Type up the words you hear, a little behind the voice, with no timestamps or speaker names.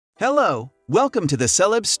Hello, welcome to the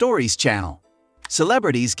Celeb Stories channel.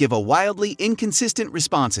 Celebrities give a wildly inconsistent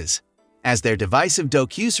responses. As their divisive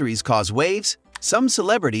docuseries cause waves, some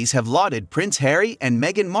celebrities have lauded Prince Harry and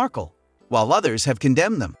Meghan Markle, while others have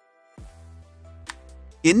condemned them.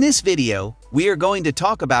 In this video, we are going to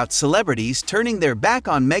talk about celebrities turning their back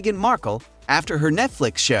on Meghan Markle after her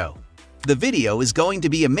Netflix show. The video is going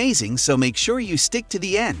to be amazing, so make sure you stick to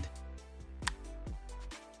the end.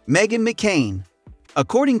 Meghan McCain.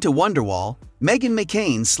 According to Wonderwall, Meghan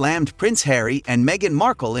McCain slammed Prince Harry and Meghan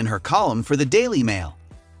Markle in her column for the Daily Mail.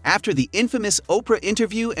 After the infamous Oprah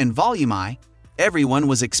interview and Volume I, everyone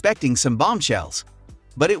was expecting some bombshells.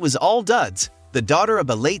 But it was all duds, the daughter of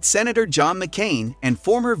a late Senator John McCain and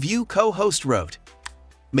former View co-host wrote.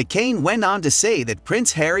 McCain went on to say that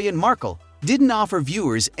Prince Harry and Markle didn't offer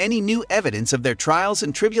viewers any new evidence of their trials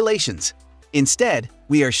and tribulations. Instead,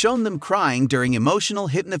 we are shown them crying during emotional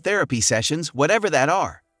hypnotherapy sessions, whatever that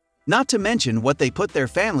are. Not to mention what they put their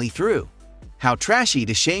family through. How trashy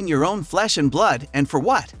to shame your own flesh and blood, and for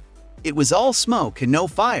what? It was all smoke and no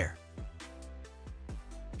fire.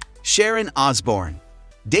 Sharon Osbourne.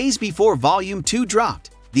 Days before Volume 2 dropped,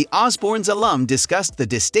 the Osbournes alum discussed the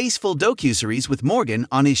distasteful docuseries with Morgan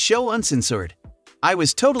on his show Uncensored. "I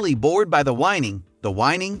was totally bored by the whining,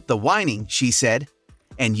 she said.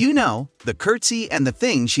 And you know, the curtsy and the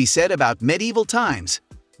thing she said about medieval times.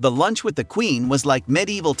 The lunch with the Queen was like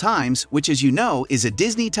medieval times, which, as you know, is a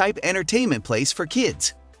Disney-type entertainment place for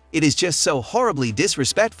kids. It is just so horribly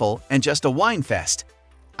disrespectful and just a wine fest.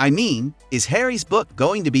 I mean, is Harry's book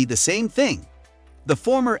going to be the same thing?" The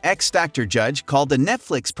former X Factor judge called the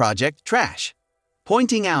Netflix project trash,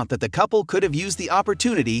 pointing out that the couple could have used the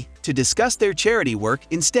opportunity to discuss their charity work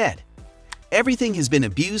instead. "Everything has been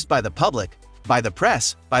abused by the public, by the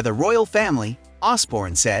press, by the royal family,"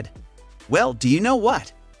 Osbourne said. "Well, do you know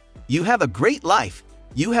what? You have a great life,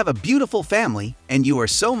 you have a beautiful family, and you are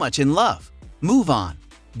so much in love. Move on.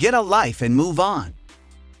 Get a life and move on."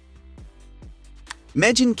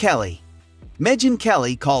 Megyn Kelly. Megyn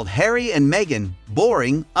Kelly called Harry and Meghan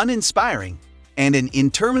boring, uninspiring, and an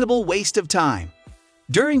interminable waste of time.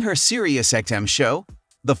 During her SiriusXM show,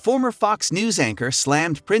 the former Fox News anchor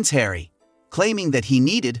slammed Prince Harry, claiming that he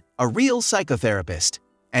needed a real psychotherapist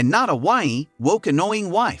and not a whiny, woke,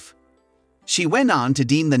 annoying wife. She went on to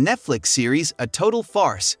deem the Netflix series a total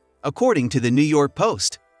farce, according to the New York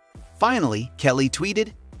Post. Finally, Kelly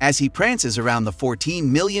tweeted, as he prances around the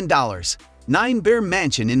 $14 million, 9-bear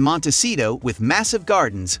mansion in Montecito with massive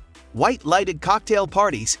gardens, white-lighted cocktail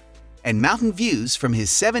parties, and mountain views from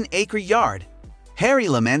his 7-acre yard, Harry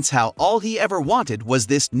laments how all he ever wanted was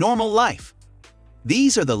this normal life.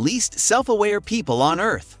 These are the least self-aware people on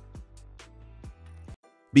earth.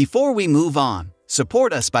 Before we move on,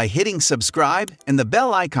 support us by hitting subscribe and the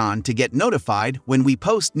bell icon to get notified when we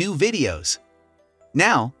post new videos.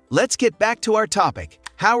 Now, let's get back to our topic.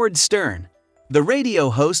 Howard Stern. The radio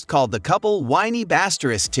host called the couple whiny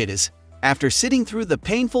titties after sitting through the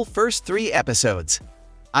painful first 3 episodes.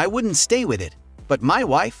 "I wouldn't stay with it, but my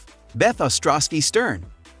wife, Beth Ostrowski Stern,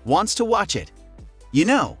 wants to watch it. You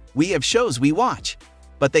know, we have shows we watch,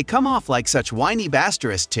 but they come off like such whiny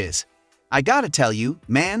tis. I gotta tell you,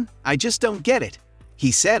 man, I just don't get it,"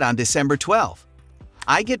 he said on December 12.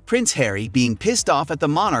 "I get Prince Harry being pissed off at the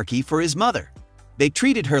monarchy for his mother. They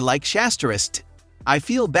treated her like Shasterist. I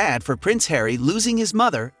feel bad for Prince Harry losing his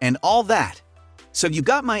mother and all that. So you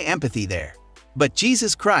got my empathy there. But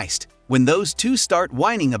Jesus Christ, when those two start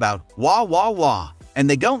whining about wah, and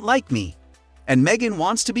they don't like me. And Meghan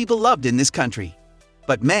wants to be beloved in this country.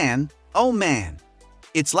 But man, oh man.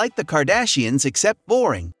 It's like the Kardashians except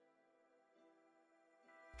boring."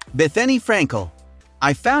 Bethany Frankel.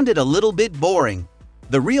 "I found it a little bit boring,"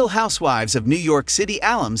 the Real Housewives of New York City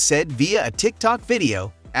alum said via a TikTok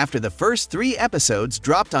video after the first 3 episodes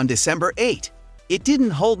dropped on December 8. "It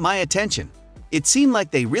didn't hold my attention. It seemed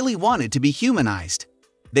like they really wanted to be humanized.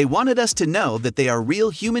 They wanted us to know that they are real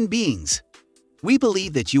human beings. We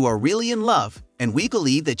believe that you are really in love, and we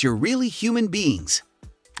believe that you're really human beings."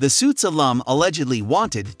 The Suits alum allegedly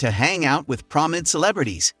wanted to hang out with prominent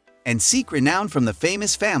celebrities and seek renown from the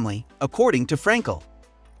famous family, according to Frankel.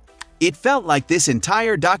 "It felt like this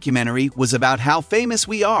entire documentary was about how famous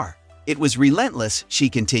we are. It was relentless," she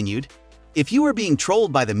continued. "If you were being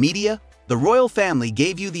trolled by the media, the royal family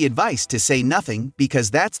gave you the advice to say nothing because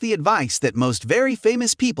that's the advice that most very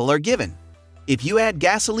famous people are given. If you add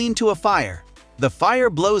gasoline to a fire, the fire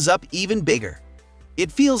blows up even bigger.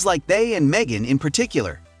 It feels like they, and Meghan in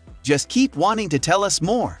particular, just keep wanting to tell us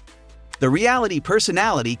more." The reality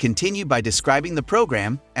personality continued by describing the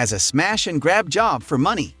program as a smash-and-grab job for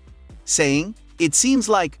money, saying, "It seems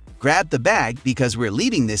like Grab the bag because we're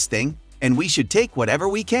leaving this thing, and we should take whatever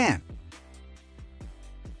we can.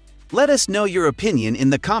 Let us know your opinion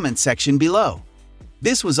in the comment section below.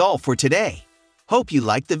 This was all for today. Hope you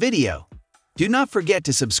liked the video. Do not forget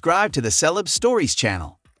to subscribe to the Celeb Stories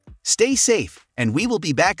channel. Stay safe, and we will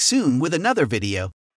be back soon with another video.